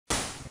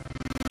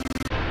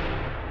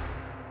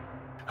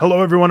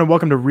Hello, everyone, and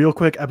welcome to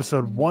ReelQuick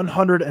episode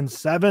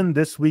 107.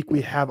 This week,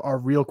 we have our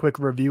ReelQuick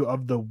review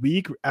of the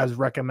week as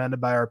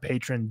recommended by our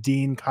patron,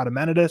 Dean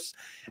Kotamanidis,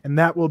 and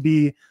that will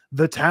be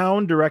The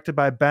Town, directed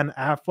by Ben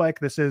Affleck.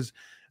 This is,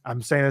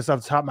 I'm saying this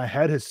off the top of my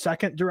head, his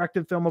second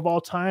directed film of all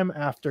time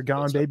after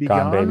Gone Baby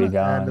Gone.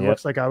 And it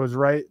looks like I was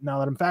right now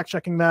that I'm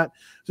fact-checking that.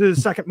 This is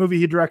the second movie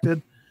he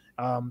directed,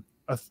 a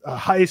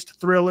heist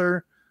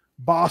thriller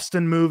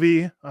Boston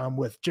movie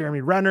with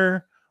Jeremy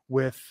Renner,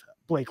 with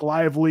Blake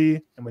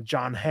Lively, and with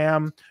Jon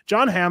Hamm.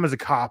 Jon Hamm as a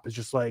cop is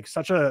just like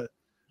such a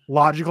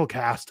logical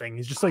casting.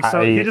 He's just like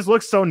he just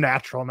looks so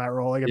natural in that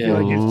role. Like I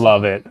feel like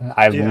love it.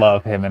 I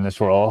love him in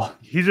this role.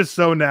 He's just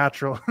so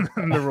natural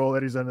in the role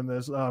that he's in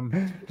this.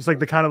 Just like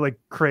the kind of like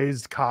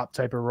crazed cop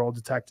type of role,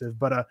 detective.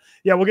 But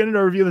yeah, we'll get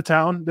into a review of The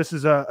Town. This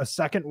is a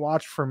second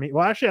watch for me.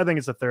 Well, actually, I think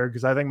it's a third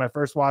because I think my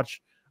first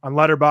watch on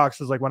Letterboxd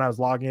was like when I was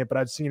logging it, but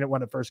I'd seen it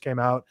when it first came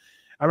out.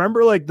 I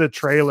remember like the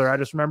trailer. I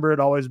just remember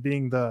it always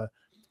being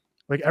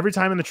like every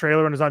time in the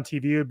trailer when it was on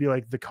TV, it would be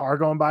like the car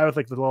going by with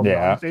like the little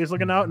face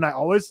looking out. And I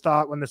always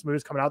thought when this movie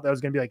was coming out that it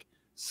was going to be like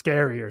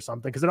scary or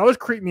something. Because it always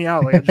creeped me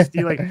out. Like I just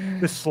see like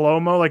this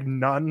slow-mo like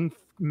nun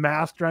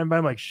mask driving by.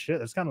 I'm like, shit,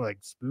 that's kind of like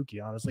spooky,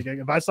 honestly. Like,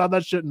 if I saw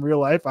that shit in real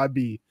life, I'd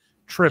be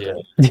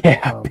tripping.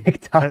 Yeah, big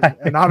time.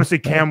 And obviously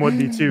Cam would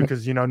be too,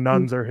 because, you know,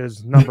 nuns are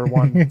his number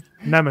one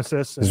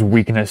nemesis. His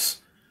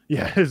weakness.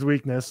 Yeah, his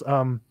weakness.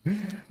 But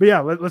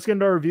yeah, let's get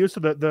into our review. So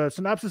the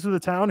synopsis of The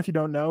Town, if you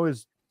don't know,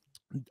 is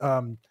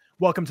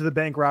welcome to the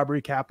bank robbery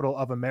capital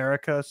of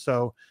America.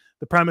 So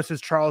the premise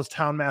is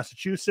Charlestown,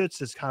 Massachusetts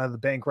is kind of the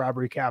bank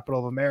robbery capital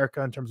of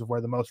America in terms of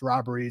where the most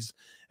robberies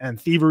and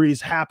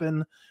thieveries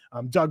happen.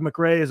 Doug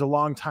McRae is a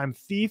longtime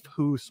thief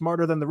who,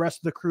 smarter than the rest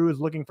of the crew, is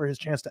looking for his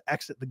chance to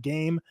exit the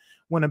game.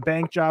 When a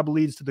bank job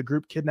leads to the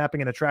group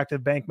kidnapping an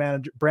attractive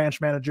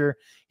branch manager,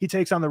 he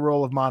takes on the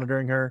role of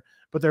monitoring her,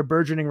 but their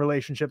burgeoning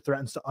relationship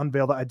threatens to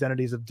unveil the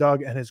identities of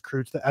Doug and his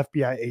crew to the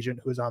FBI agent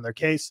who is on their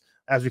case.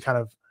 As we kind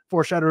of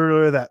foreshadowed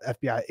earlier, that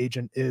FBI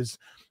agent is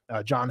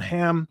Jon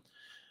Hamm.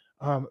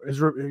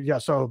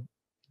 So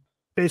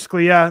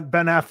basically,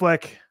 Ben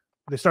Affleck,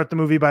 they start the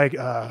movie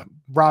by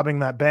robbing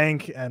that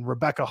bank, and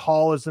Rebecca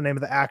Hall is the name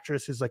of the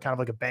actress, who's like kind of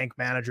like a bank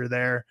manager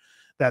there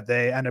that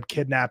they end up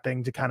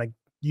kidnapping to kind of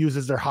use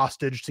as their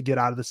hostage to get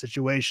out of the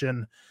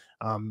situation.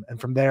 And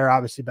from there,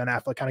 obviously, Ben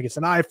Affleck kind of gets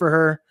an eye for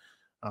her.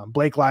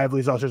 Blake Lively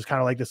is also just kind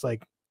of like this,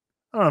 like,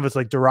 I don't know if it's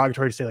like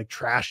derogatory to say like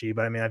trashy,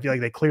 but I mean, I feel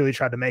like they clearly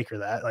tried to make her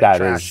that. Like that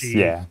trashy.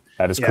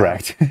 That is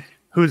correct.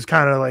 Who's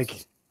kind of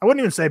like, I wouldn't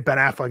even say Ben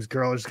Affleck's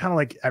girl. It's kind of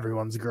like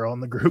everyone's girl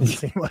in the group, it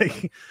seemed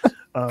like.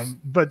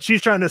 But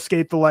she's trying to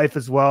escape the life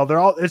as well.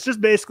 It's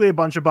just basically a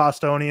bunch of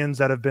Bostonians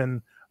that have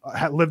been,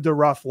 lived a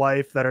rough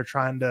life that are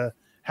trying to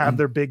have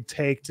their big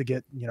take to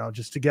get, you know,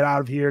 just to get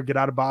out of here, get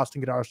out of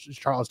Boston, get out of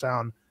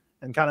Charlestown,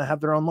 and kind of have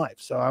their own life.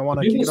 So I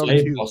want to kick it over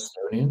to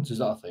Bostonians, is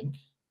that a thing?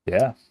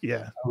 Yeah.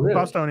 Oh, really?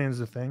 Bostonians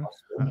is a thing.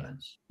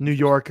 New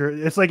Yorker.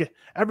 It's like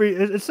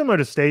it's similar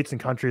to states and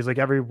countries. Like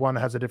everyone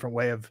has a different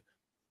way of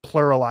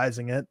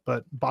pluralizing it,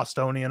 but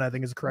Bostonian, I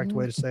think, is the correct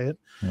way to say it.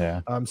 Yeah.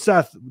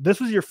 Seth,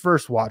 this was your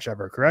first watch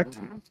ever, correct?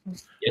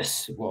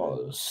 Yes, it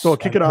was. So I'll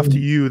kick it off to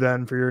you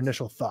then for your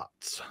initial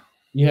thoughts.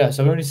 Yeah,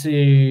 so I've only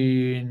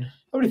seen,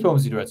 how many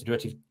films he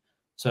directed?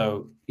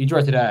 So he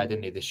directed Air,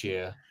 didn't he, this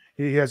year?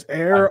 He has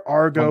Air,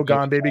 Argo,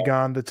 Gone Baby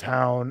Gone, The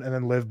Town, and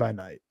then Live by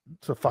Night.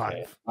 So 5.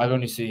 Okay. I've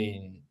only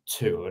seen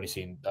 2. I've only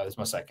seen, that is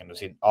my second. I've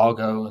seen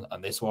Argo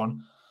and this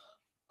one.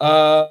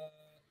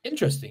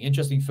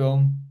 Interesting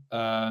film.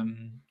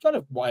 Kind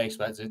of what I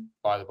expected,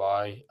 by the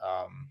by.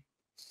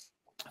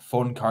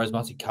 Fun,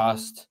 charismatic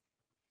cast.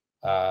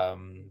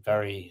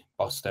 Very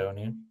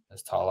Bostonian,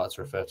 as Tal likes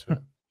to refer to it.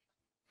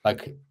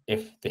 Like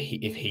if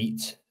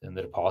Heat and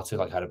The Departed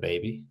like had a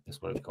baby,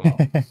 this would have come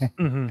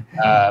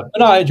out. But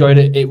no, I enjoyed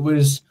it.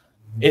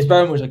 It's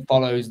very much like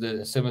follows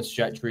the similar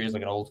trajectory as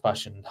like an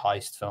old-fashioned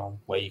heist film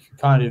where you can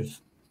kind of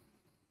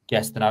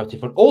guess the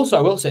narrative. But also,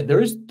 I will say there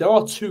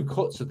are 2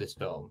 cuts of this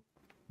film.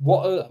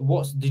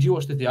 Did you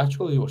watch the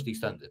theatrical or did you watch the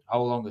extended?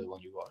 How long is the one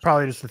you watched?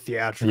 Probably just the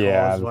theatrical.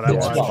 Yeah, is what I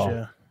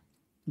watched.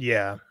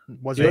 Yeah.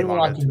 The only one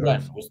I could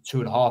rent was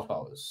 2.5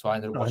 hours, so I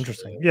ended up watching.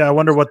 Interesting. Yeah, I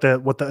wonder what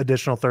the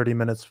additional 30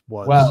 minutes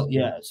was. Well,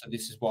 yeah. So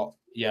this is what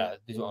I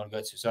want to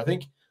go to. So I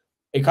think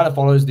it kind of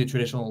follows the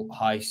traditional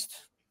heist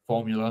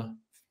formula.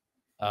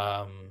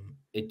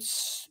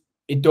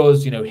 It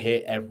does, you know,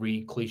 hit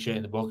every cliche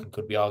in the book and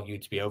could be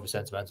argued to be over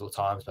sentimental at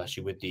times,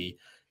 especially with the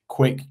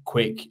quick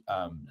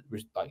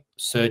like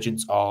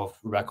surgence of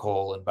Rebecca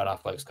Hall and Ben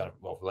Affleck's kind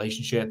of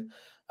relationship.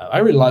 I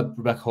really like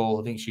Rebecca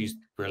Hall. I think she's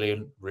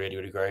brilliant, really,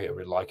 really great. I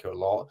really like her a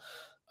lot.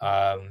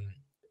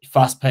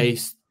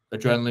 Fast-paced,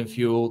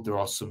 adrenaline-fueled. There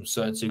are some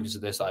certain sequences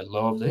of this I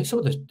love. I think some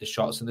of the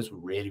shots in this were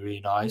really,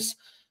 really nice.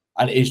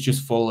 And it is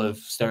just full of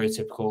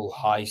stereotypical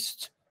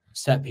heist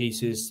set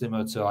pieces,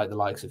 similar to like the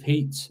likes of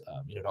Heat.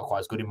 Not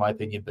quite as good in my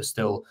opinion, but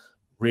still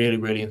really,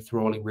 really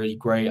enthralling, really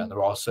great. And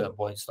there are certain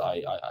points that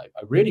I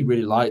really,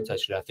 really liked,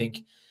 actually. I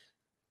think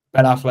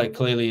Ben Affleck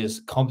clearly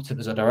is competent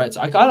as a director.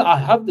 I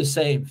have the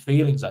same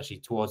feelings actually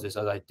towards this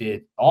as I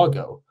did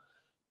Argo.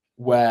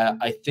 where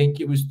I think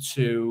it was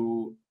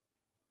too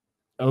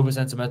over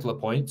sentimental at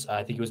points.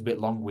 I think it was a bit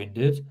long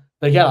winded.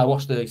 But again, I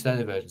watched the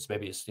extended version, so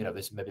maybe it's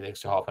maybe the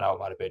extra half an hour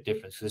might have been a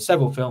difference. There's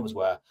several films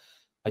where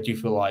I do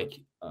feel like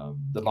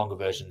the longer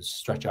versions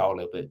stretch out a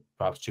little bit,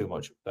 perhaps too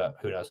much, but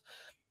who knows.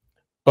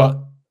 But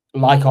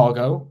like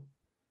Argo,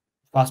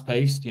 fast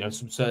paced,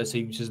 some certain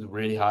sequences that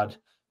really had,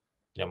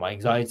 my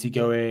anxiety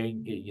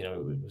going.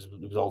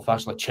 It was old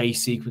fashioned, like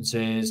chase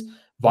sequences,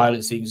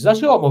 violent sequences.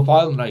 Actually, a lot more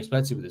violent than I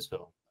expected with this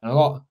film, and a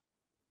lot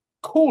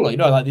cooler.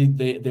 Like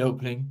the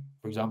opening,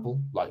 for example,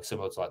 like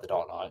similar to like The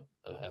Dark Knight,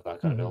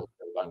 that kind of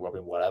bank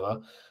robbing,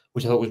 whatever,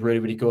 which I thought was really,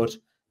 really good.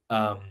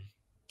 I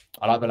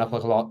like Ben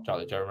Affleck a lot. I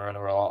like Jeremy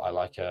Renner a lot. I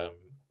like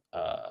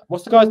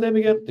what's the guy's name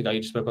again? The guy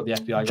you just spoke about, the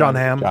FBI Jon guy.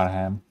 Hamm. Jon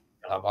Hamm.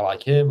 I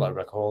like him. Like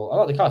Rick Hall. I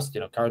like the cast.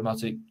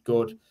 Charismatic,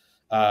 good.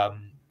 But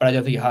I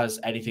don't think it has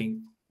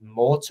anything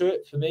more to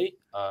it for me.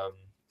 I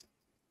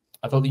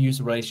thought the use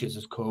of relationships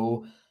was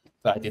cool,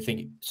 but I did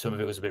think some of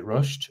it was a bit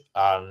rushed,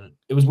 and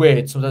it was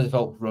weird. Sometimes it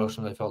felt rushed,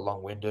 sometimes it felt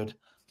long-winded.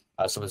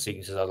 Some of the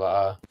sequences I was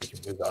like, we can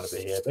move that on a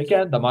bit here. But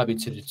again, that might be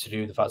to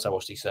do the fact I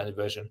watched the extended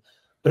version.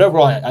 But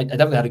overall, I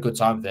definitely had a good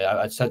time there.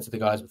 I said to the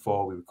guys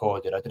before we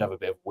recorded, I did have a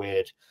bit of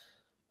weird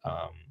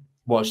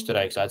watch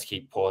today because I had to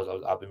keep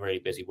pausing. I've been really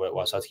busy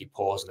work-wise, so I had to keep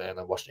pausing it and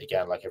then watching it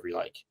again like every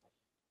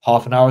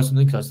half an hour or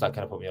something, because that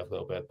kind of put me off a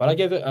little bit. But I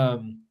give it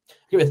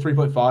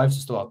 3.5, so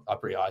still a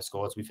pretty high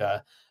score, to be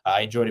fair.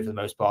 I enjoyed it for the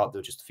most part. There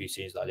were just a few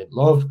scenes that I didn't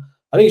love.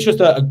 I think it's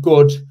just a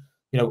good,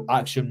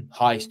 action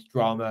heist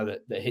drama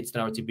that hits the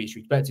narrative beats you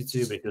expect it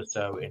to, but it does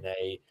so in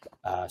a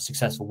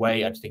successful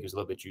way. I just think it was a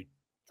little bit too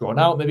drawn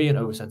out, maybe, and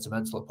over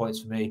sentimental at points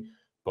for me,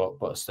 but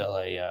still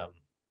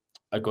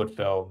a good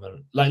film.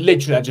 And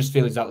literally, I just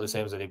feel exactly the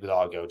same as I did with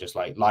Argo. Just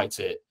liked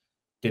it,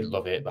 didn't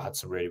love it, but had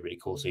some really, really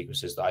cool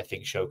sequences that I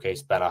think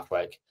showcased Ben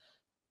Affleck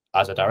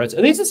as a director.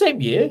 Are these the same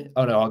year?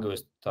 Oh no, Argo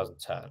is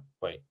 2010.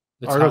 Wait,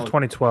 Argo's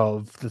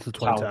 2012. This is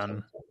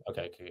 2010.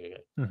 Okay.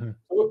 Mm-hmm.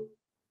 So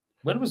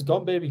when was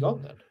Gone Baby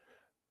Gone then?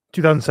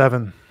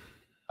 2007.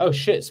 Oh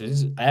shit! So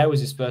Air was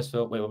his first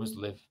film. Wait, when was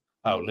Live?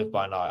 Oh, Live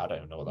by Night. I don't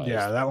even know what that is.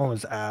 Yeah, that one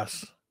was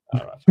ass.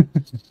 All right.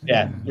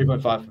 Yeah,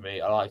 3.5 for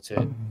me. I liked it.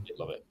 Did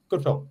love it.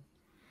 Good film.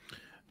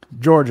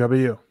 George, how about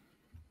you?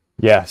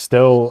 Yeah,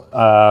 still.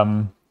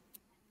 I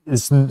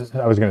was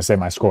going to say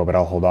my score, but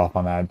I'll hold off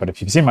on that. But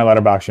if you've seen my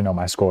letterbox, you know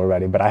my score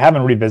already. But I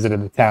haven't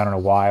revisited The Town in a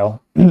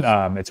while.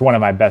 It's one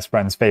of my best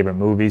friend's favorite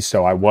movies,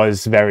 so I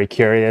was very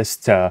curious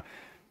to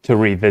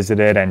revisit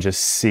it and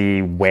just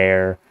see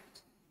where,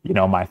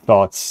 my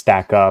thoughts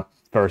stack up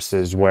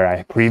versus where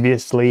I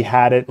previously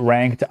had it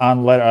ranked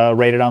on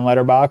rated on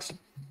Letterboxd.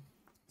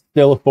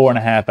 Still a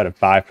 4.5 out of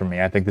 5 for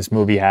me. I think this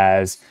movie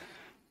has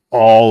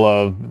all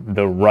of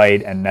the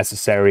right and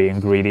necessary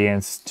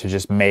ingredients to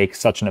just make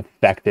such an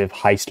effective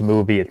heist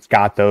movie. It's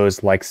got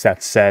those, like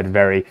Seth said,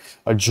 very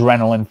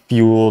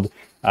adrenaline-fueled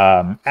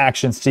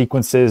action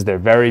sequences. They're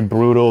very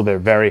brutal. They're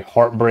very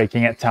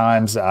heartbreaking at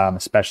times,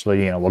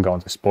 especially, we'll go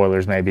into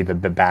spoilers maybe, the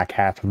back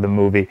half of the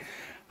movie.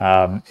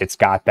 It's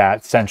got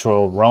that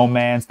central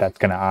romance that's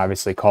going to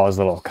obviously cause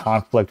a little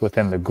conflict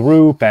within the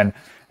group and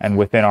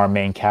within our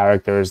main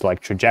characters'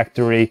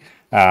 trajectory.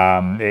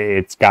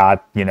 It's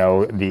got,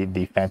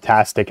 the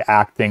fantastic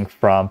acting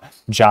from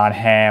Jon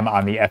Hamm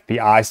on the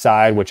FBI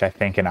side, which I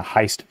think in a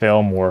heist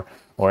film or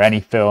any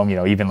film,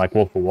 even like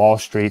Wolf of Wall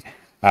Street,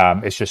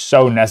 it's just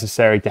so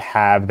necessary to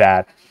have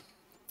that,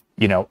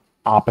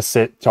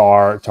 opposite to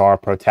our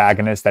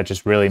protagonist that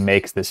just really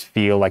makes this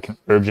feel like an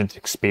urgent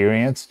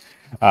experience.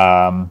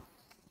 I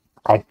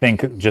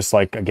think just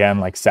like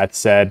Seth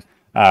said,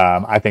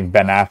 I think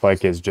Ben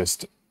Affleck is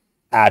just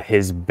at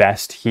his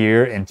best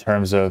here in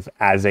terms of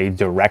as a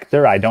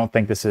director. I don't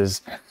think this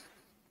is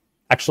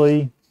I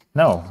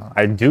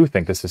do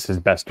think this is his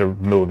best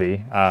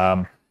movie.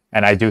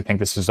 And I do think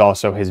this is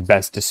also his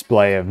best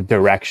display of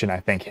direction. I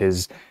think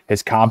his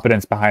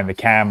competence behind the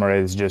camera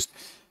is just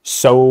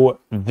so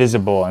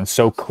visible and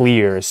so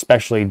clear,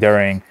 especially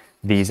during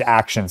these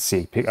action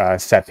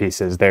set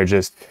pieces. They're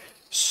just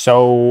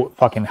so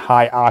fucking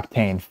high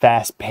octane,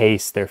 fast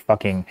paced. They're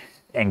fucking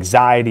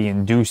anxiety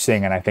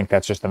inducing, and I think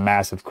that's just a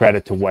massive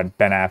credit to what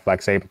Ben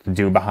Affleck's able to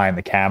do behind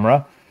the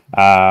camera.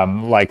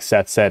 Like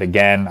Seth said,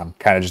 again, I'm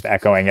kind of just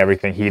echoing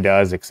everything he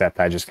does,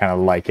 except I just kind of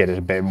like it a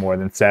bit more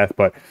than Seth.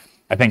 But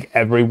I think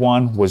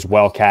everyone was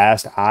well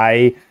cast.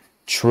 I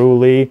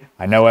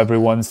know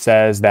everyone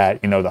says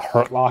that, The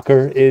Hurt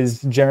Locker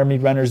is Jeremy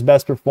Renner's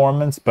best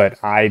performance,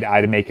 but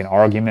I'd make an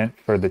argument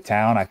for The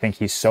Town. I think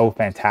he's so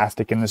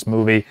fantastic in this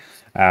movie.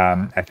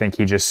 I think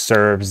he just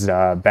serves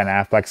Ben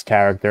Affleck's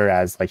character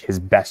as his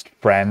best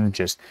friend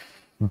just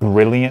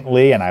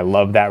brilliantly, and I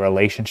love that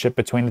relationship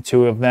between the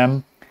two of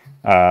them.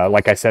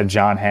 Like I said,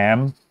 Jon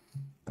Hamm,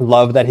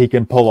 love that he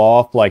can pull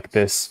off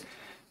this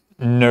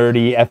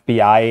nerdy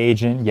FBI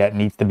agent, yet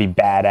needs to be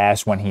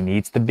badass when he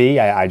needs to be.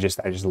 I just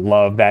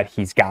love that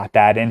he's got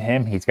that in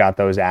him. He's got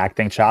those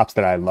acting chops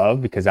that I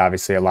love, because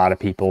obviously a lot of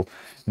people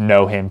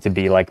know him to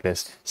be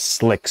this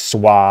slick,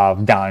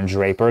 suave Don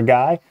Draper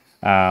guy.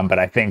 But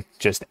I think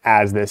just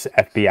as this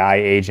FBI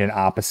agent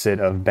opposite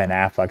of Ben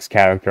Affleck's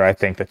character, I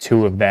think the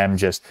two of them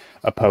just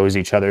oppose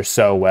each other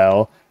so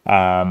well.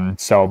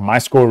 So my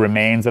score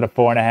remains at a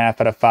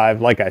 4.5 out of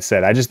 5. Like I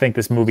said, I just think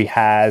this movie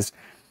has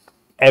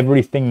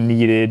everything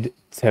needed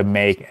to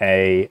make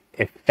a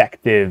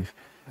effective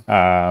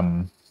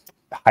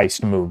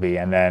heist movie.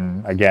 And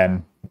then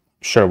again,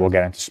 sure, we'll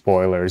get into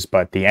spoilers,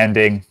 but the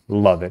ending,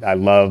 love it. I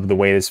love the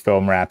way this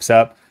film wraps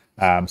up.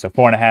 So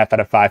 4.5 out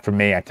of 5 for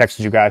me. I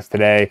texted you guys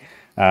today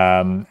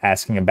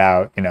asking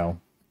about, a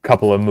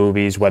couple of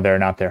movies, whether or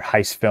not they're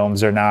heist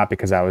films or not,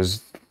 because I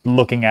was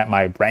looking at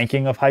my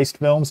ranking of heist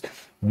films.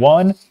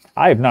 One,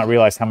 I have not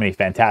realized how many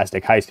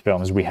fantastic heist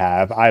films we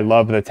have. I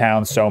love The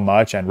Town so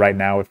much, and right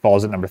now it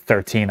falls at number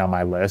 13 on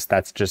my list.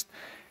 That's just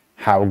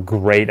how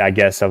great, I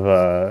guess, of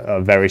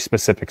a very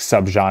specific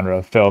subgenre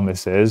of film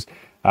this is.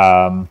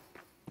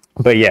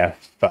 But yeah,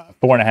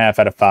 4.5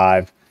 out of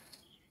 5.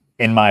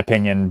 In my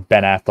opinion,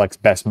 Ben Affleck's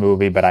best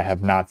movie, but I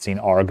have not seen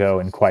Argo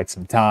in quite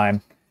some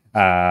time.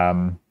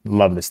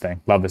 Love this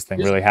thing.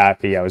 Really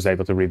happy I was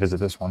able to revisit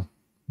this one.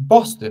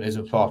 Boston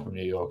isn't far from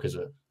New York, is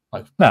it?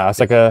 No, it's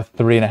like a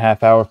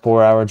 3.5 hour,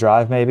 4 hour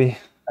drive, maybe.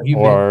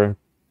 Have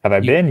I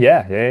been?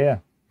 Yeah.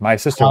 My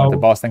sister went to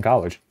Boston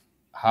College.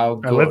 How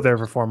good? I lived there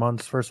for 4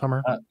 months for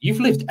summer.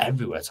 You've lived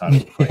everywhere, Tyler.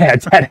 Yeah,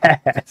 dead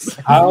ass.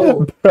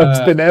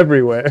 It's been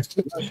everywhere.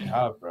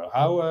 Bro.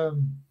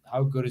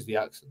 How good is the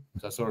accent?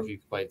 Because I saw a few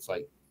complaints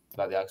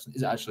about the accent.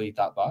 Is it actually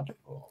that bad?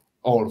 Or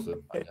all of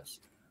them, I guess.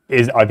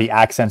 Are the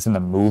accents in the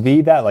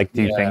movie that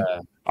do you think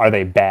are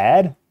they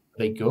bad? Are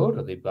they good?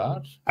 Are they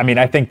bad? I mean,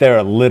 I think they're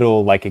a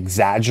little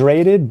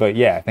exaggerated, but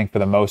yeah, I think for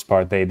the most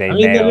part they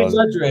nailed. They're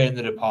exaggerating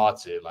The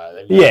Departed.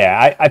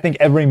 I think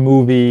every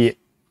movie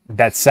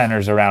that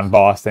centers around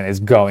Boston is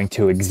going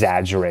to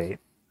exaggerate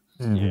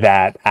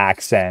that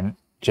accent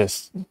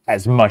just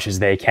as much as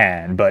they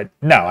can. But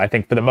no, I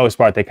think for the most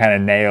part they kind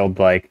of nailed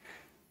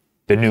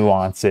the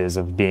nuances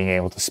of being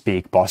able to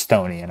speak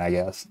Bostonian, I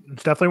guess.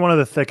 It's definitely one of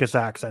the thickest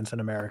accents in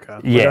America.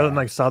 Yeah. Other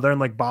than Southern,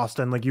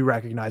 Boston, you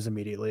recognize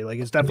immediately.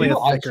 It's definitely a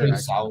thicker accent.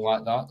 Sound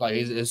like that.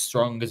 Is it as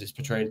strong as it's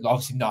portrayed?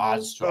 Obviously not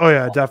as strong. Oh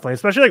yeah, definitely.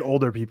 Especially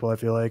older people, I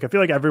feel like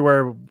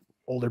everywhere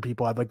older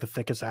people have the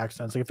thickest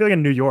accents. I feel like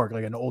in New York,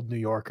 an old New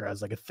Yorker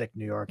has a thick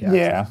New York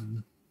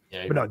accent.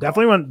 Yeah. But no,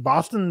 definitely when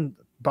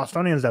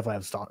Bostonians definitely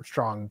have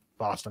strong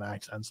Boston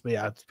accents. But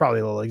yeah, it's probably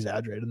a little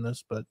exaggerated in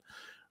this. But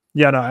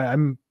yeah, no,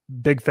 I'm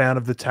big fan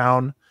of The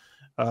Town.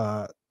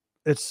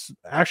 It's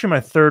actually my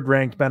third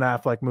ranked Ben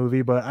Affleck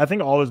movie, but I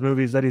think all his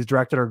movies that he's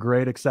directed are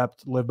great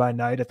except Live by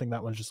Night. I think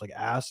that one's just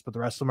ass, but the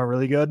rest of them are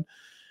really good. Is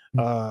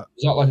that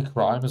a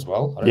crime as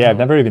well? I've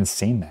never even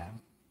seen that.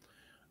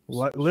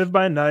 Live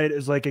by Night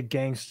is a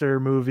gangster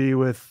movie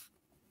with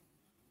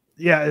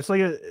it's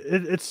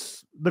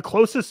it's the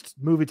closest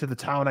movie to The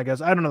Town, I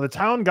guess. I don't know. The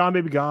Town, Gone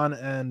Baby Gone,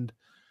 and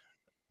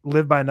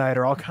Live by Night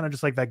are all kind of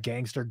just that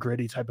gangster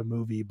gritty type of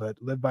movie, but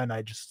Live by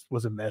Night just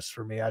was a miss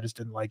for me. I just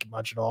didn't like it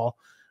much at all.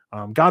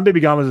 Gone Baby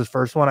Gone was his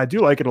first one. I do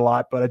like it a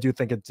lot, but I do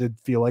think it did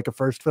feel like a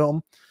first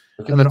film.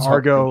 And then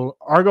Argo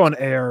and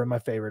Air are my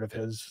favorite of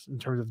his in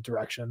terms of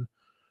direction.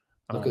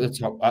 Look at the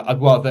top.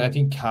 I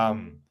think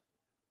Cam.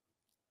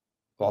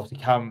 Well,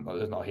 obviously Cam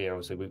is not here.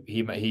 Obviously,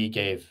 he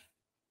gave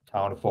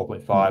Town a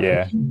 4.5.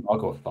 Yeah, I'll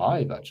go a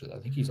 5. Actually, I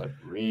think he's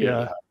really.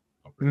 Yeah,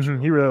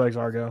 he really likes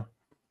Argo.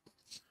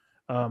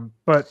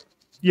 But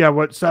yeah,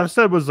 what Seth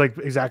said was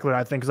exactly what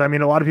I think. Because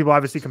a lot of people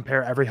obviously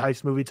compare every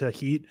heist movie to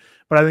Heat,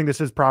 but I think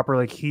this is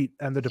proper Heat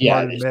and The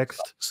Departed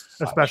mixed,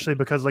 especially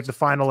because the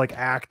final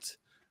act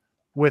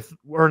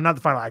or not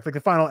the final act, the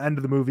final end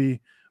of the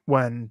movie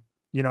when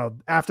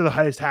after the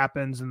heist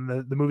happens and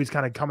the movie's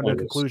kind of coming to a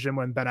conclusion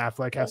when Ben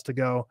Affleck has to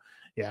go.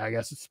 Yeah, I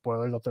guess it's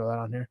spoilers. I'll throw that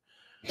on here.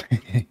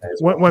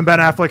 when Ben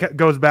Affleck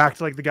goes back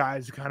to the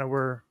guys who kind of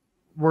were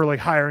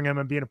hiring him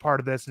and being a part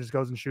of this and just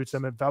goes and shoots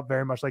him. It felt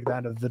very much like the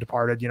end of The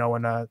Departed,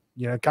 when kind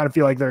of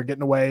feel like they're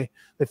getting away.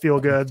 They feel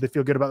good. They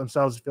feel good about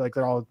themselves. They feel like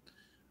they're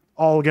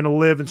all going to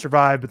live and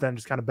survive, but then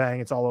just kind of bang,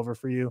 it's all over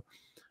for you.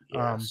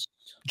 Yes.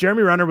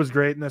 Jeremy Renner was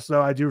great in this,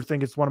 though. I do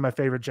think it's one of my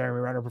favorite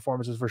Jeremy Renner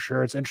performances for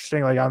sure. It's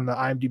interesting. On the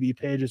IMDb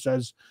page, it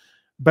says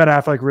Ben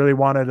Affleck really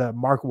wanted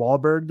Mark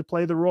Wahlberg to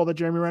play the role that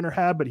Jeremy Renner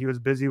had, but he was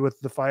busy with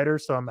The Fighter.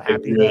 So I'm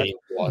happy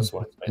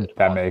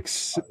that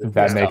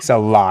makes a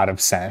lot of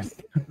sense.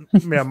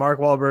 Yeah, Mark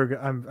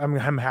Wahlberg.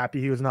 I'm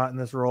happy he was not in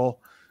this role.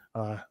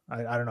 I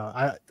don't know.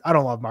 I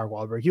don't love Mark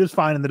Wahlberg. He was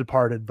fine in The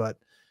Departed, but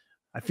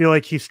I feel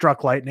like he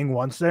struck lightning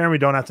once there, and we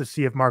don't have to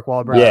see if Mark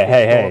Wahlberg.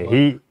 Yeah,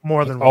 he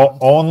more than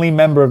only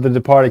member of The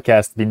Departed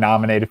cast to be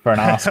nominated for an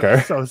Oscar.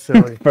 So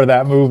silly for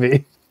that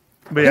movie.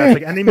 But yeah,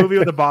 it's any movie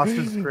with a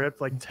Boston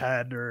script, like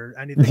Ted or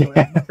anything,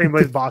 same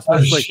way as Boston.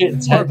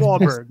 It's Mark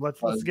Wahlberg.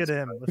 Let's get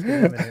him. Let's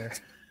get him in here.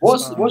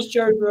 What's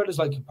Jared Renner's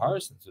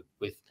comparisons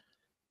with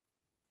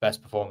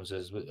best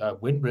performances?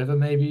 Wind River,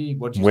 maybe.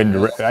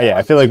 Yeah,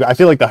 I feel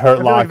like The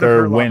Hurt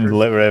Locker, Wind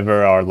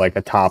River are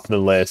atop the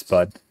list,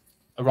 but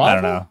Arrival? I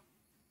don't know.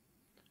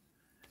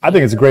 I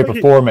think it's a great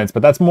performance,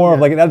 but that's more of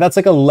like that's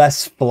like a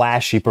less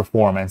flashy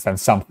performance than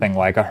something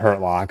like a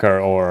Hurt Locker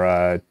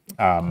or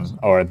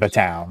The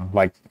Town.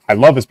 Like, I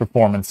love his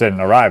performance in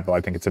Arrival.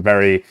 I think it's a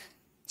very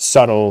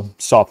subtle,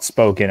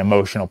 soft-spoken,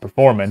 emotional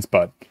performance,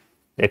 but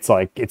it's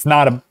like it's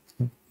not a.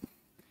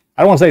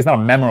 I don't want to say it's not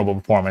a memorable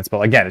performance,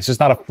 but again, it's just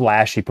not a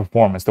flashy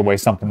performance the way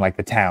something like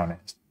The Town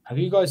is. Have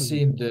you guys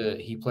seen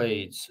he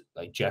played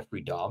like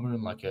Jeffrey Dahmer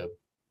in like a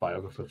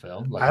biographer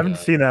film? Like, I haven't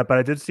seen that, but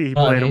I did see he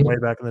played him way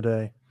back in the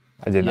day.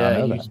 I did not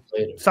know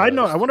that. Side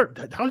note, I wonder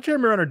how's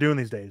Jeremy Renner doing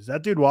these days? Is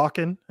that dude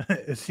walking?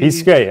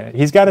 He's great.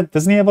 He's got it.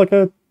 Doesn't he have like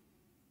a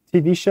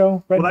TV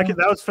show right now?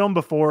 That was filmed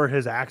before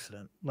his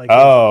accident. Like,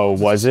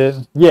 was it?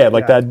 Yeah,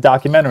 like that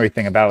documentary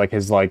thing about like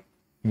his like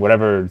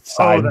whatever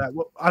side.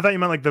 I thought you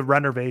meant like the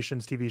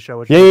Renovations TV show.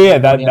 Which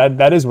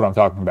that is what I'm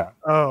talking about.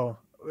 Oh,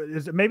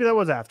 maybe that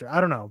was after.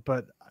 I don't know,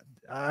 but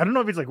I don't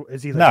know if he's like,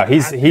 is he? Like,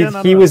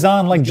 no, he was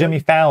on like Jimmy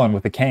Fallon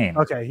with a cane.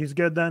 Okay, he's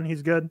good then.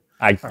 He's good.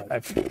 I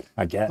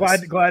guess.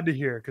 Glad to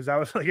hear, because that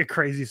was like a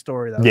crazy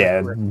story.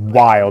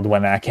 Wild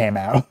when that came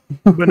out.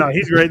 But no,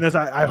 he's great in this.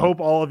 I hope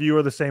all of you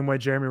are the same way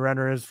Jeremy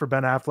Renner is for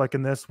Ben Affleck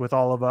in this with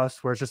all of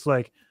us, where it's just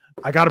like,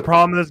 I got a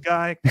problem with this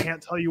guy.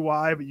 Can't tell you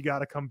why, but you got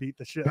to come beat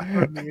the shit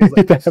out of me. He's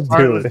like, all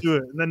right, let's do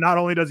it. And then not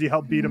only does he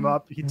help beat him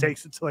up, he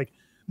takes it to like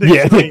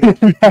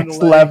the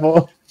next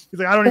level. He's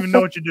like, I don't even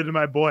know what you did to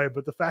my boy,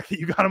 but the fact that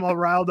you got him all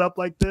riled up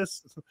like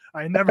this,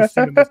 I ain't never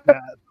seen him this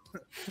bad.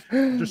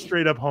 Just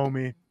straight up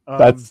homie.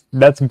 That's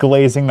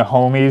glazing the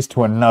homies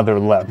to another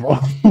level.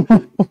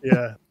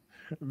 Yeah.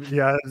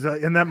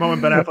 In that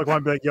moment, Ben Affleck wanted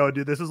to be like, "Yo,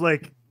 dude, this is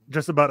like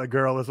just about a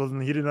girl. This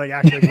wasn't. He didn't like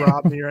actually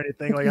rob me or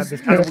anything. Like,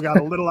 this kind of got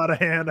a little out of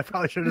hand. I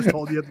probably should have just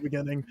told you at the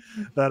beginning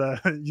that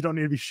you don't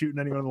need to be shooting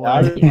anyone in the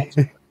line."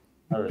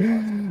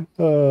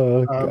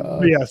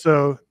 God. Yeah.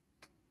 So.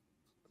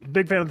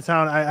 Big fan of The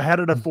Town. I had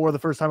it at 4 the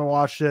first time I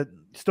watched it.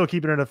 Still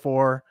keeping it at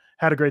 4.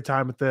 Had a great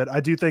time with it. I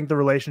do think the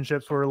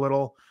relationships were a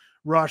little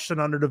rushed and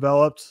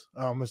underdeveloped,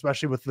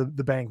 especially with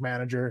the bank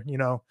manager. You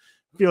know,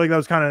 I feel like that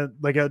was kind of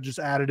like just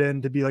added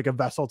in to be like a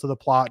vessel to the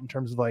plot in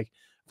terms of like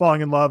falling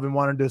in love and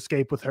wanting to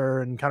escape with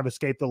her and kind of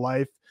escape the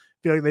life.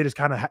 I feel like they just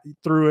kind of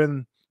threw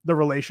in the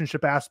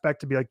relationship aspect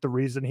to be like the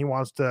reason he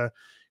wants to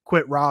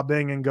quit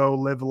robbing and go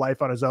live a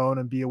life on his own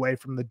and be away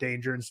from the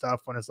danger and stuff,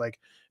 when it's like,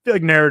 I feel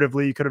like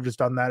narratively you could have just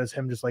done that as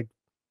him just like,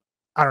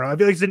 I don't know, I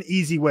feel like it's an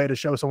easy way to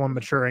show someone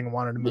maturing and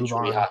wanting to move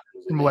on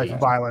from a life of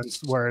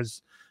violence,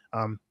 whereas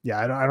I don't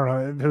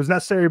know if it was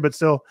necessary, but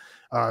still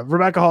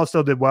Rebecca Hall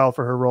still did well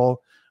for her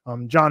role.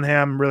 Jon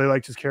Hamm, really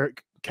liked his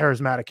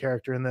charismatic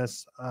character in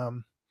this. I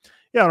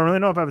don't really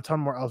know if I have a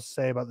ton more else to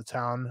say about The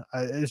Town.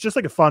 It's just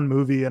like a fun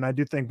movie, and I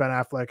do think Ben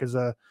Affleck is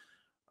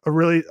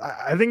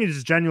I think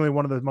he's genuinely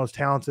one of the most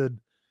talented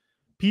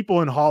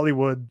people in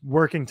Hollywood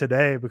working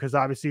today, because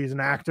obviously he's an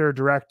actor,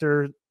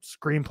 director,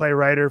 screenplay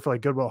writer for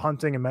like Good Will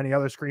Hunting and many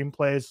other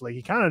screenplays. Like,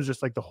 he kind of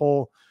just like the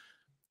whole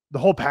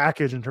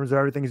package in terms of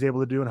everything he's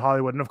able to do in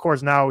Hollywood. And of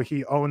course now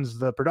he owns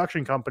the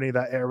production company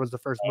that Air was the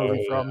first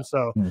movie from.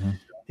 So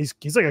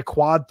he's like a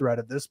quad threat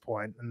at this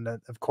point. And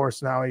of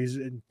course now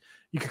you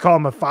could call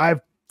him a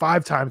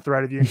five-time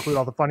threat if you include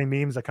all the funny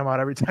memes that come out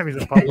every time he's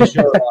in public.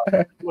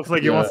 Looks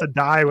like he wants to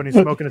die when he's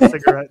smoking a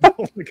cigarette.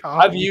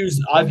 I've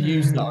used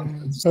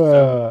them.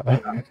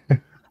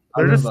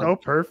 They're just so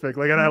perfect.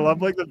 Like, and I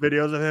love like the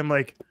videos of him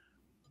like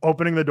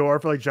opening the door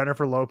for like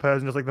Jennifer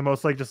Lopez and just like the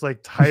most like just like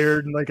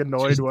tired and like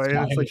annoyed way.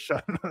 And it's like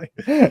shutting. Like,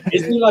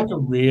 isn't he like a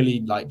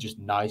really like just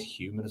nice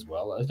human as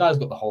well? This guy's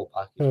got the whole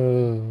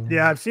package.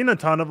 Yeah, I've seen a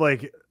ton of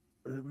like,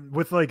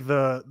 with like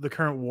the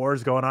current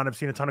wars going on, I've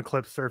seen a ton of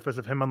clips surface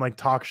of him on like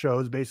talk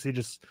shows, basically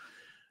just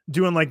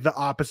doing like the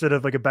opposite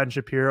of like a Ben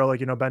Shapiro. Like,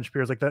 you know, Ben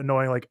Shapiro's like that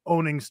annoying like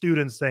owning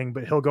students thing,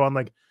 but he'll go on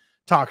like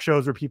talk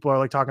shows where people are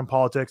like talking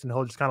politics and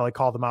he'll just kind of like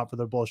call them out for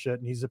their bullshit.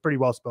 And he's a pretty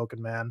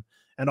well-spoken man.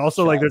 And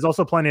also like there's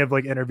also plenty of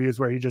like interviews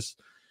where it's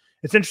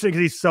interesting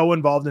because he's so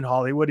involved in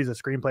Hollywood. He's a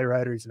screenplay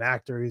writer, he's an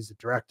actor, he's a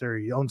director,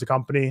 he owns a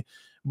company,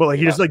 but like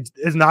he just like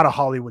is not a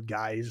Hollywood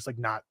guy. He's just like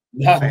not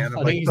a fan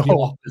of like the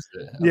whole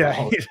opposite.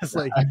 Yeah, he's just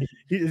like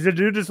the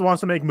dude just wants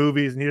to make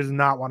movies and he does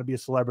not want to be a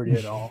celebrity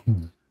at all.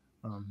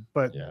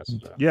 But I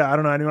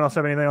don't know. Anyone else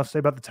have anything else to say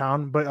about The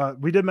Town? But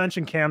we did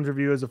mention Cam's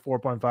review as a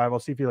 4.5. I'll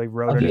see if he like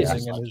wrote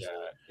anything.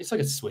 It's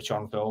like a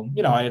switch-on film.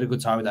 You know, I had a good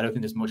time with that. I don't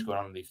think there's much going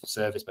on in the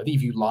service, but I think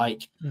if you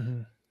like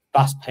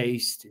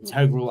fast-paced,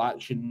 integral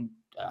action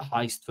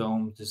heist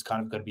films, this is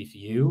kind of going to be for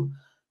you.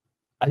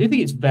 I do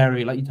think it's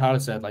very, like Tyler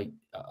said, like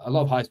a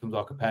lot of heist films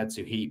are compared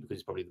to Heat because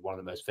it's probably one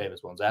of the most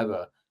famous ones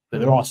ever. But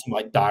there are some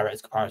like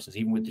direct comparisons,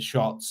 even with the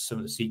shots, some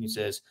of the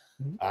sequences,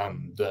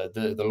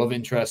 the love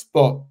interest.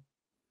 But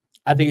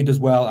I think it does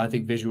well. I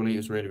think visually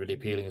it's really, really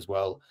appealing as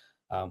well.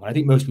 And I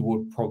think most people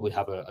would probably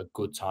have a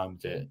good time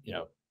with it, you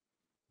know,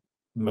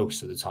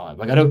 most of the time.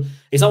 Like,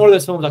 it's not one of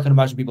those films I can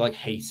imagine people like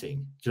hating.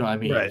 Do you know what I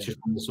mean? Right. It's just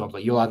one of those films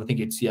like you'll either think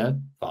it's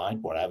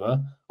fine,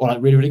 whatever, or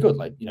like really, really good,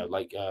 like, you know,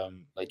 like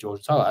George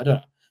and Tyler. I don't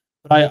know.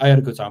 But I had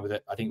a good time with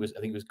it. I think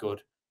it was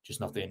good. Just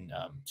nothing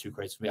too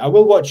crazy for me. I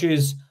will watch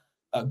his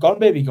Gone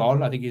Baby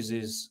Gone. I think is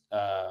his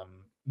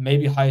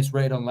maybe highest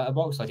rated on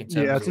Letterboxd. Like in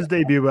terms Yeah, it's his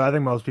debut, but I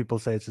think most people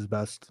say it's his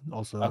best.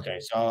 Also, okay,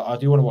 so I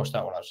do want to watch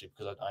that one actually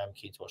because I am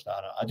keen to watch that.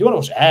 And I do want to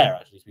watch Air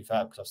actually, to be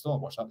fair, because I still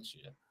haven't watched that this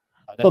year.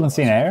 Still haven't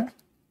seen Air.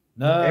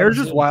 No, Air's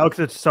just wild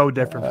because it's so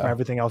different from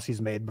everything else he's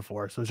made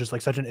before. So it's just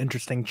like such an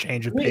interesting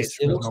change of pace.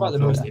 It looks like the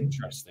most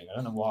interesting. I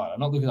don't know why. I'm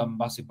not because I'm a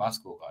massive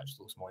basketball guy. It just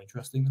looks more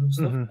interesting than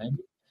stuff. Maybe.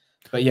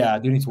 But yeah, I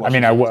do need to watch. I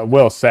mean, I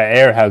will say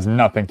Air has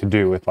nothing to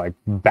do with like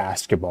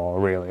basketball,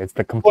 really. It's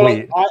the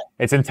complete.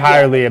 It's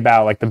entirely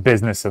about like the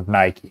business of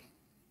Nike.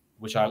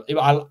 Which I think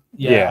I like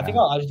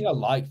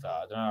that.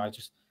 I don't know.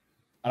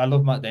 And I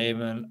love Matt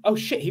Damon. Oh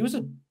shit,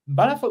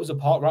 Ben Affleck was a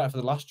part writer for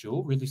The Last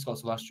Duel, Ridley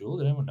Scott's The Last Duel.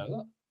 Did anyone know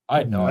that? I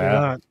had no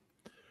idea.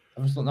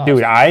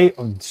 Dude,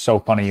 it's so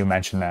funny you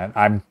mentioned that.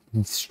 I'm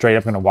straight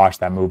up going to watch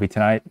that movie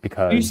tonight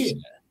because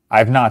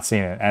I've not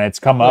seen it, and it's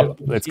come up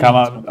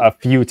a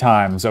few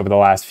times over the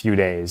last few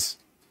days.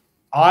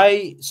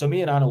 So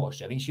me and Anna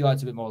watched it. I think she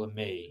liked it a bit more than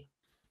me.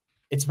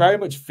 It's very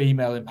much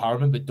female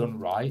empowerment, but done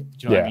right.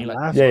 Do you know what I mean?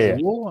 Like,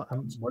 Duel?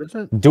 What is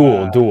it?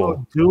 Duel.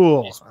 Duel.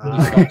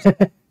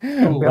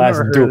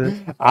 Last Duel.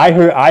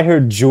 I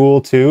heard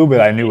Jewel too,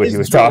 but I knew what he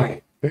was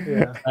talking.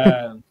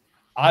 Yeah.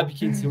 I'd be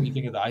keen to see what you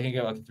think of that. I can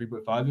get like a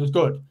 3.5. It was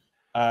good.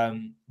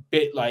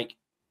 Bit like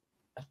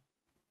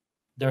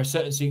there are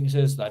certain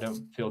sequences that I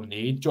don't feel the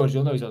need. George,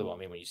 you'll know exactly what I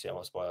mean when you see it. I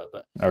won't spoil it,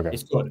 but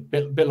it's good.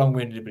 Bit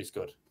long-winded, but it's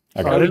good.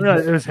 Okay. I didn't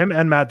realize it was him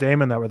and Matt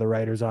Damon that were the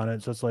writers on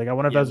it. So it's like I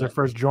wonder if that's their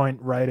first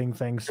joint writing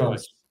thing.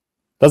 Since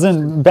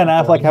doesn't Ben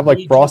Affleck have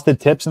like frosted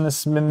tips in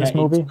this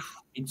movie?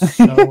 It's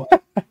so.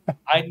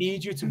 I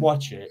need you to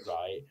watch it,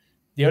 right?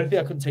 The only thing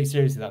I couldn't take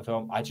seriously in that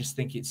film, I just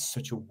think it's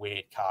such a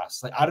weird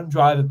cast. Like Adam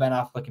Driver, Ben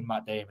Affleck, and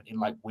Matt Damon in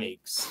like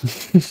wigs.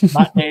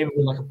 Matt Damon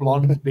with like a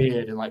blonde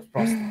beard and like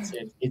frosted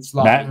tips. It's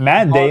like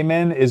Matt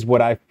Damon is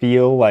what I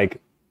feel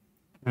like.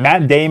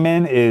 Matt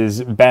Damon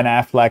is Ben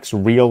Affleck's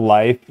real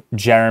life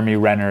Jeremy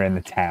Renner in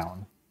The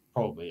Town.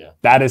 Probably, yeah.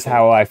 That is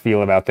how I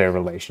feel about their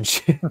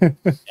relationship.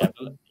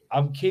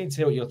 I'm keen to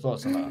hear what your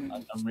thoughts on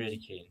that. I'm really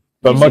keen.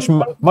 But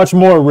much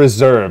more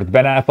reserved.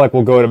 Ben Affleck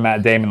will go to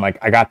Matt Damon like,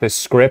 I got this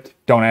script.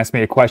 Don't ask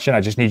me a question.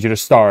 I just need you to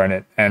star in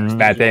it. And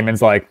Matt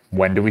Damon's like,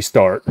 when do we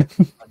start?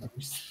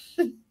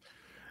 Yeah,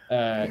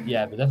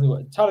 but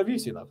definitely. Tyler, have you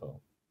seen that film?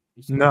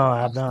 No,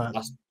 I have not.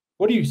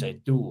 What do you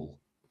say? Duel,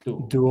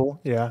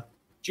 yeah.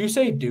 Do you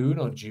say Dune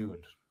or June?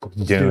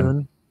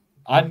 Dune.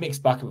 I'm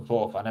mixed back and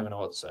forth. I never know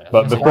what to say.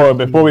 But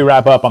before we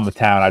wrap up on The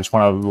Town, I just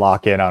want to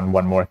lock in on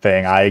one more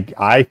thing.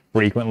 I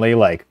frequently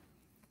like.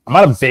 I'm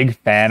not a big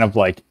fan of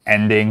like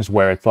endings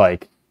where it's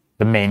like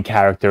the main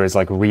character is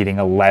like reading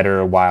a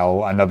letter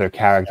while another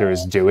character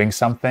is doing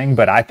something.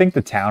 But I think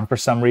The Town, for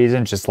some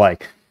reason, just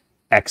like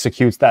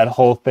executes that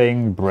whole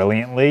thing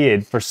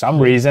brilliantly. For some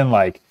reason,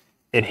 like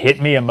it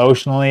hit me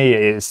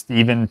emotionally.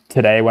 Even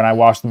today when I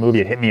watched the movie,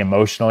 it hit me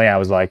emotionally. I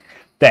was like,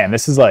 damn,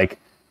 this is like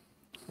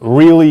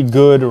really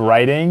good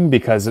writing,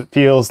 because it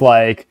feels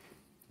like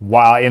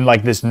while in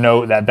like this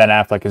note that Ben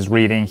Affleck is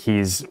reading,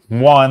 he's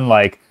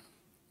like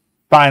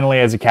finally,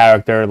 as a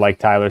character, like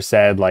Tyler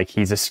said, like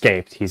he's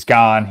escaped. He's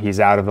gone. He's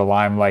out of the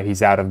limelight.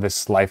 He's out of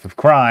this life of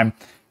crime.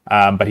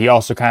 But he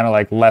also kind of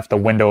like left a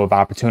window of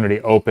opportunity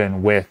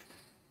open with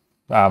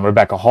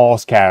Rebecca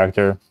Hall's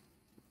character.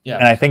 Yeah.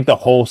 And I think the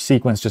whole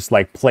sequence just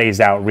like plays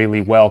out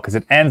really well, because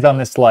it ends on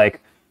this like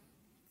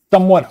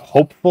somewhat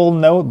hopeful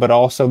note, but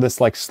also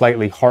this like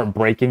slightly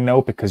heartbreaking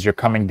note, because you're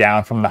coming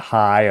down from the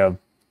high of,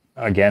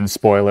 again,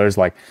 spoilers,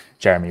 like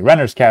Jeremy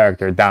Renner's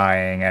character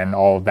dying and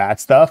all of that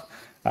stuff.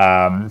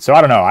 So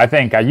I don't know. I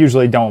think I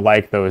usually don't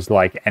like those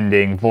like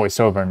ending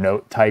voiceover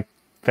note type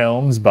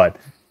films, but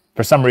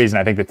for some reason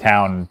I think The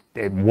Town,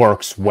 it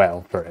works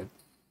well for it.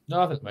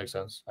 No, I think it makes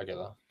sense. I get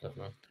that,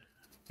 definitely.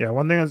 Yeah,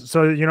 one thing is,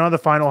 so you know, the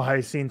final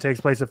heist scene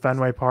takes place at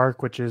Fenway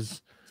Park, which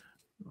is,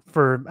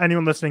 for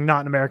anyone listening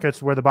not in America,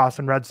 it's where the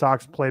Boston Red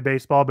Sox play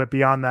baseball. But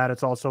beyond that,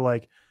 it's also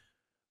like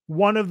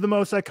one of the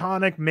most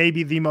iconic,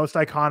 maybe the most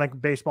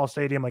iconic baseball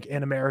stadium like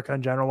in America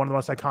in general, one of the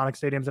most iconic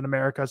stadiums in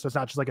America. So it's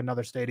not just like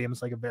another stadium,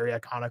 it's like a very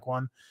iconic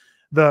one.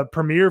 The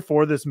premiere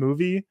for this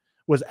movie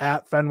was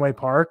at Fenway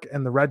Park,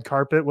 and the red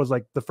carpet was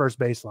like the first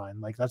baseline.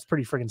 Like that's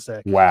pretty freaking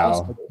sick.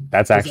 Wow,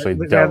 that's actually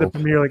dope. They had the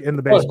premiere like in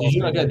the baseball. Did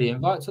you not get the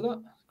invite to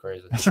that?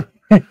 Crazy.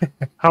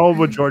 How old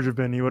would George have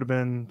been? He would have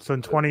been, so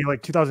in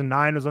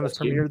 2009 was when this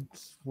premiered.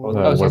 Would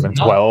have been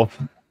 12.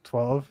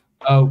 12.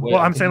 Oh, wait,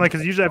 well, I'm saying like,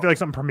 because usually I feel like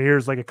something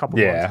premieres like a couple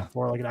months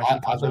before, like it actually I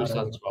thought it was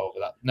 2012.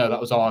 That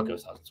was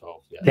August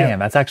 2012. Yeah. Damn,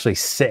 that's actually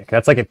sick.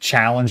 That's like if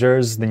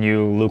Challengers, the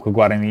new Luca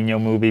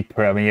Guadagnino movie,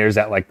 premieres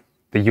at like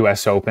the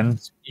U.S. Open.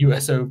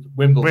 U.S. Open,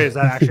 Wimbledon. Wait, is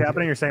that actually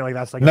happening? You're saying like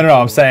that's like no.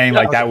 I'm saying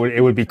like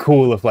it would be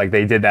cool if like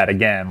they did that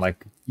again,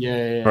 like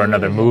for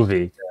another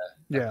movie.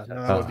 Yeah, no,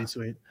 that would be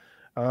sweet.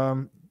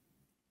 But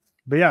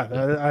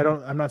yeah,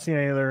 I'm not seeing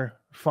any other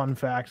fun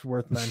facts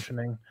worth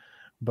mentioning.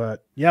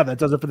 But yeah, that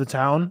does it for The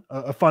Town.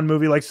 A fun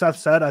movie, like Seth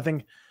said. I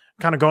think,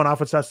 kind of going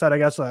off what Seth said, I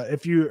guess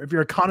if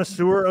you're a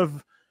connoisseur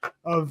of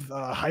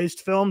heist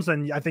films,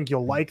 then I think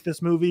you'll like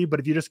this movie. But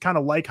if you just kind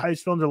of like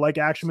heist films or like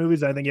action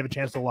movies, I think you have a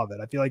chance to love it.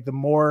 I feel like the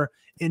more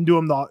into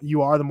them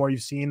you are, the more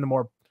you've seen, the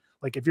more,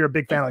 like, if you're a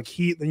big fan of like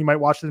Heat, then you might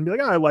watch this and be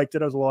like, oh, I liked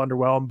it. I was a little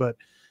underwhelmed, but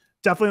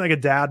definitely like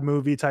a dad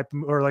movie type,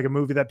 or like a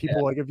movie that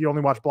people like, if you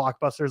only watch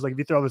blockbusters, like if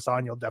you throw this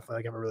on, you'll definitely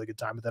like have a really good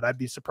time with it. I'd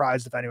be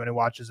surprised if anyone who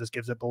watches this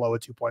gives it below a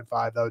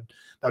 2.5. That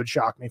would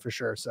shock me for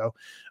sure. So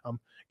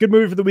good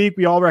movie for the week.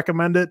 We all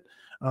recommend it.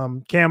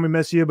 Cam, we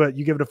miss you, but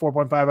you give it a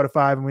 4.5 out of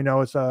 5. And we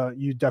know it's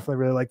you definitely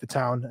really like The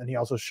Town, and he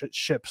also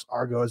ships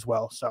Argo as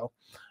well. So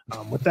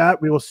with that,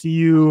 we will see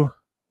you.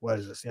 What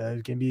is this? Yeah,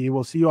 it can be,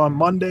 we'll see you on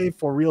Monday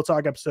for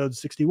ReelTok episode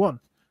 61.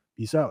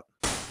 Peace out.